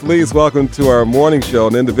Please welcome to our morning show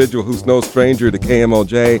an individual who's no stranger to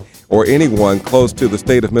KMOJ or anyone close to the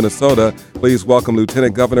state of Minnesota. Please welcome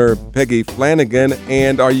Lieutenant Governor Peggy Flanagan.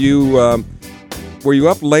 And were you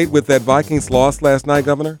up late with that Vikings loss last night,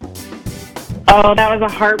 Governor? Oh, that was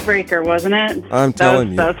a heartbreaker, wasn't it? I'm telling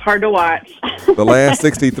you. That was hard to watch. The last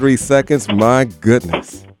 63 seconds, my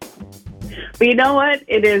goodness. But you know what?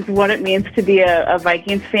 It is what it means to be a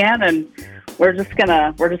Vikings fan, and we're just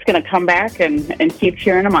gonna come back and keep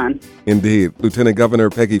cheering them on. Indeed. Lieutenant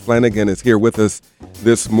Governor Peggy Flanagan is here with us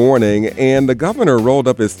this morning, and the governor rolled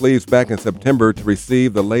up his sleeves back in September to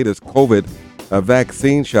receive the latest COVID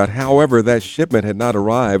vaccine shot. However, that shipment had not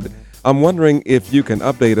arrived. I'm wondering if you can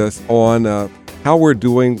update us on how we're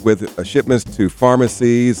doing with shipments to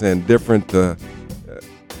pharmacies and different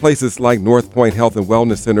places like North Point Health and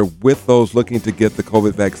Wellness Center with those looking to get the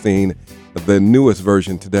COVID vaccine, the newest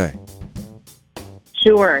version today.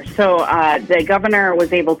 Sure. So the governor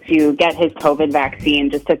was able to get his COVID vaccine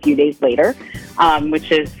just a few days later,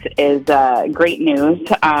 which is great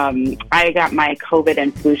news. I got my COVID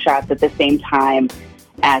and flu shots at the same time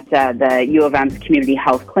at the U of M's Community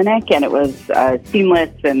Health Clinic, and it was a seamless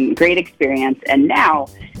and great experience. And now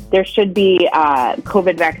there should be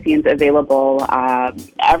COVID vaccines available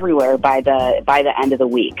everywhere by the end of the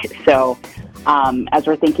week. So as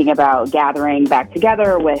we're thinking about gathering back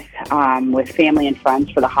together with family and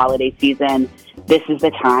friends for the holiday season, this is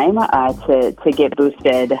the time to get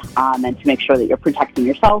boosted and to make sure that you're protecting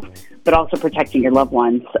yourself, but also protecting your loved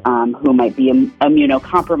ones who might be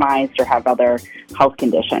immunocompromised or have other health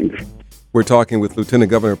conditions. We're talking with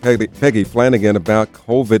Lieutenant Governor Peggy Flanagan about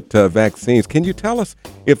COVID vaccines. Can you tell us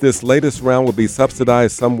if this latest round will be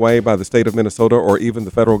subsidized some way by the state of Minnesota or even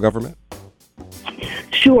the federal government?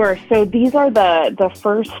 Sure. So these are the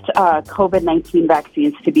first COVID-19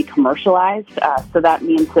 vaccines to be commercialized. So that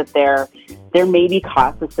means that there may be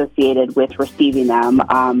costs associated with receiving them,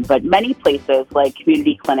 but many places like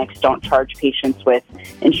community clinics don't charge patients with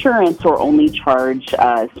insurance or only charge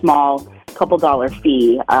a small couple dollar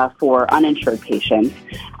fee for uninsured patients.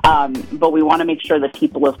 But we want to make sure that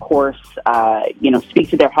people, of course, speak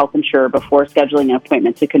to their health insurer before scheduling an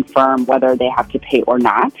appointment to confirm whether they have to pay or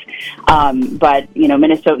not. But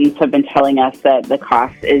Minnesotans have been telling us that the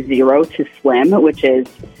cost is zero to slim, which is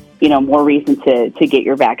more reason to get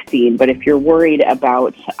your vaccine. But if you're worried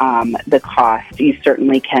about the cost, you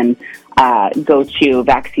certainly can go to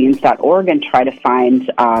vaccines.org and try to find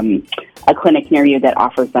a clinic near you that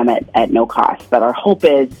offers them at no cost. But our hope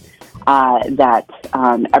is that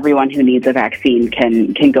everyone who needs a vaccine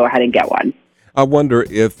can go ahead and get one. I wonder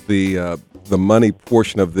if the money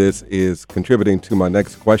portion of this is contributing to my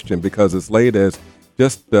next question, because as late as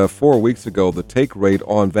just 4 weeks ago, the take rate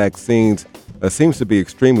on vaccines seems to be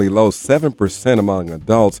extremely low, 7% among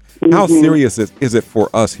adults. Mm-hmm. How serious is it for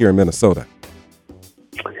us here in Minnesota?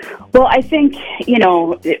 Well, I think,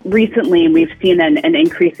 recently we've seen an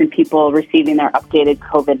increase in people receiving their updated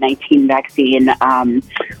COVID-19 vaccine.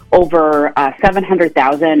 Over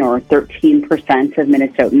 700,000 or 13% of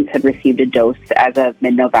Minnesotans had received a dose as of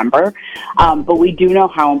mid-November. But we do know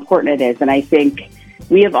how important it is. And I think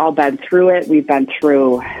we have all been through it. We've been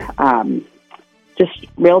through just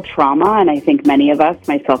real trauma. And I think many of us,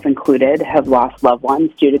 myself included, have lost loved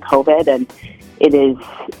ones due to COVID. And it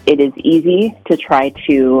is easy to try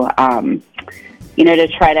to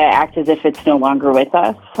act as if it's no longer with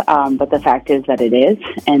us. But the fact is that it is.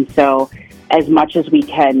 And so as much as we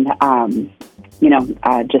can,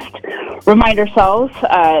 just remind ourselves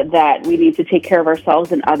that we need to take care of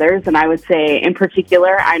ourselves and others. And I would say in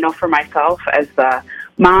particular, I know for myself as the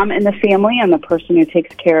mom in the family and the person who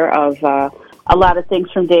takes care of a lot of things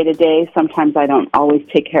from day to day, sometimes I don't always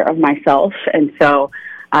take care of myself. And so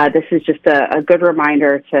this is just a good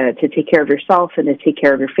reminder to take care of yourself and to take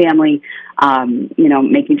care of your family.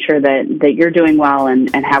 Making sure that you're doing well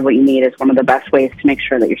and have what you need is one of the best ways to make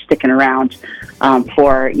sure that you're sticking around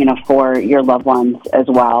for your loved ones as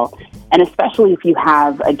well. And especially if you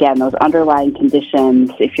have, again, those underlying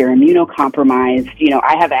conditions, if you're immunocompromised,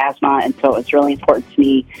 I have asthma, and so it's really important to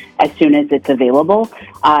me as soon as it's available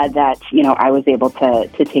that, I was able to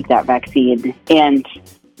take that vaccine. And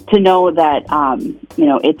to know that,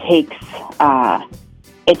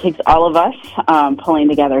 it takes all of us pulling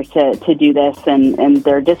together to do this, and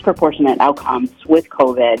there are disproportionate outcomes with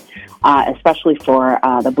COVID, especially for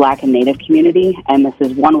the Black and Native community. And this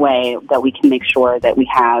is one way that we can make sure that we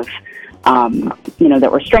have, that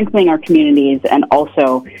we're strengthening our communities, and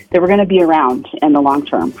also that we're going to be around in the long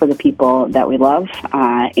term for the people that we love.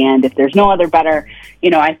 And if there's no other better,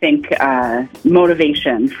 I think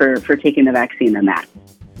motivation for taking the vaccine than that.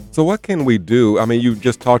 So what can we do? I mean, you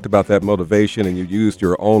just talked about that motivation and you used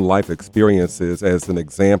your own life experiences as an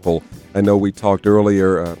example. I know we talked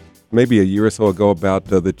earlier, maybe a year or so ago, about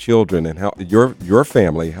the children and how your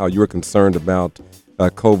family, how you were concerned about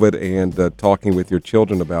COVID and talking with your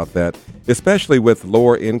children about that, especially with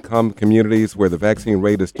lower income communities where the vaccine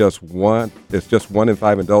rate is just one in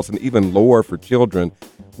five adults and even lower for children.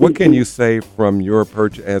 What can you say from your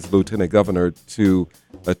perch as Lieutenant Governor to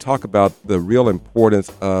talk about the real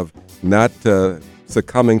importance of not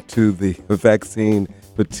succumbing to the vaccine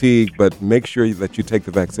fatigue, but make sure that you take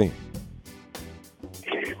the vaccine?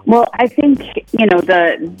 Well, I think,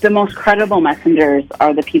 the most credible messengers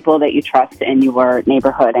are the people that you trust in your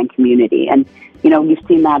neighborhood and community. And, you've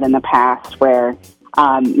seen that in the past where,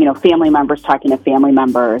 family members talking to family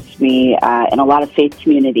members. We, in a lot of faith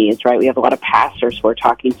communities, right, we have a lot of pastors who are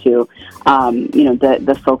talking to,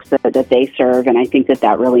 the folks that they serve. And I think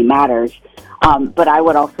that really matters. But I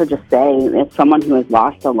would also just say, as someone who has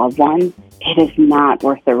lost a loved one, it is not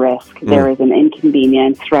worth the risk. There is an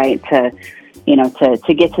inconvenience, right, to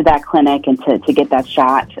get to that clinic and to get that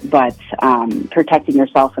shot, but protecting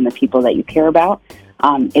yourself and the people that you care about,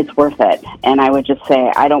 it's worth it. And I would just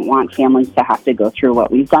say I don't want families to have to go through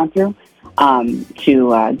what we've gone through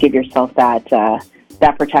to give yourself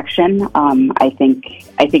that protection. I think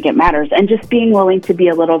it matters, and just being willing to be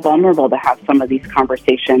a little vulnerable to have some of these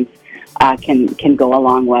conversations can go a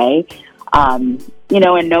long way.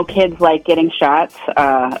 And no kids like getting shots.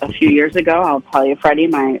 A few years ago, I'll tell you, Freddie,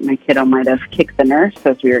 my kiddo might have kicked the nurse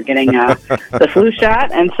as we were getting the flu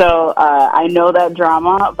shot. And so I know that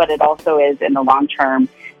drama, but it also is in the long term,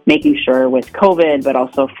 making sure with COVID, but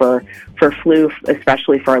also for flu,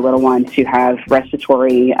 especially for our little ones who have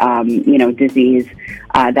respiratory, disease,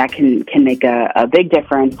 that can make a big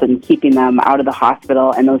difference in keeping them out of the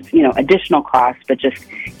hospital and those, additional costs, but just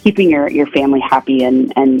keeping your family happy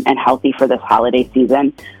and healthy for this holiday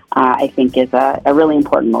season, I think is a really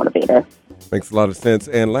important motivator. Makes a lot of sense.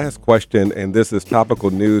 And last question, and this is topical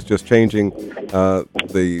news, just changing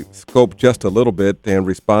the scope just a little bit and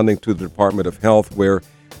responding to the Department of Health, where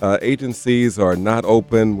agencies are not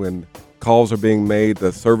open when calls are being made,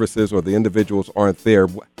 the services or the individuals aren't there.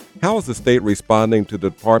 How is the state responding to the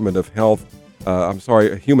Department of Health,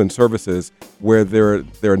 Human Services, where there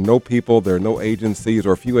are no people, there are no agencies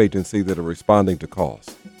or few agencies that are responding to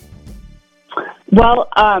calls? Well,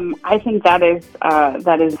 I think that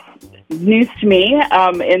is news to me.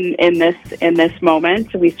 In this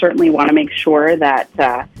moment, we certainly want to make sure that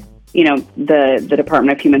the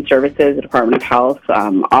Department of Human Services, the Department of Health,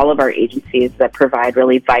 all of our agencies that provide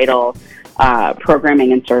really vital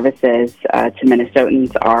programming and services to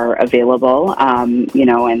Minnesotans are available. And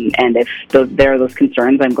if there are those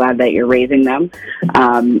concerns, I'm glad that you're raising them.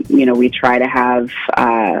 We try to have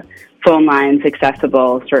phone lines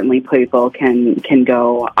accessible. Certainly people can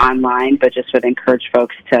go online, but just would encourage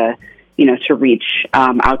folks to reach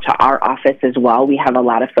out to our office as well. We have a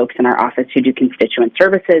lot of folks in our office who do constituent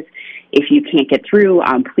services. If you can't get through,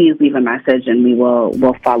 please leave a message and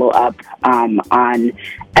we'll follow up on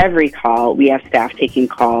every call. We have staff taking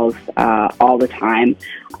calls all the time,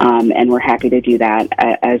 and we're happy to do that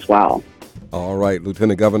as well. All right,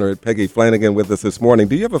 Lieutenant Governor Peggy Flanagan with us this morning.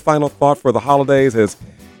 Do you have a final thought for the holidays?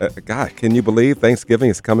 God, can you believe Thanksgiving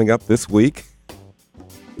is coming up this week?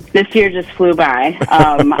 This year just flew by.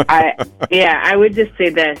 I would just say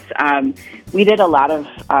this. We did a lot of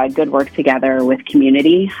good work together with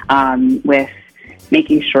community, with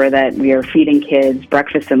making sure that we are feeding kids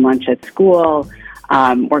breakfast and lunch at school.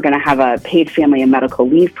 We're going to have a paid family and medical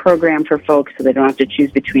leave program for folks so they don't have to choose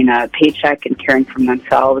between a paycheck and caring for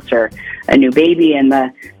themselves or a new baby. And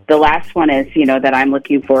the last one is, that I'm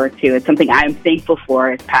looking forward to. It's something I'm thankful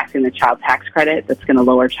for, is passing the child tax credit. That's going to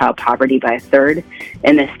lower child poverty by 1/3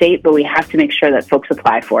 in the state, but we have to make sure that folks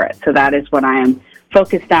apply for it. So that is what I am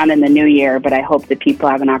focused on in the new year, but I hope that people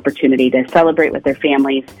have an opportunity to celebrate with their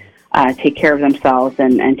families, take care of themselves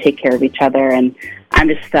and take care of each other. And I'm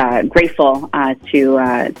just grateful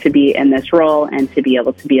to be in this role and to be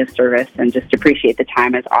able to be of service, and just appreciate the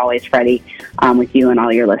time, as always, Freddie, with you and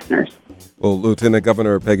all your listeners. Well, Lieutenant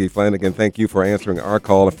Governor Peggy Flanagan, thank you for answering our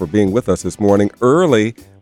call and for being with us this morning early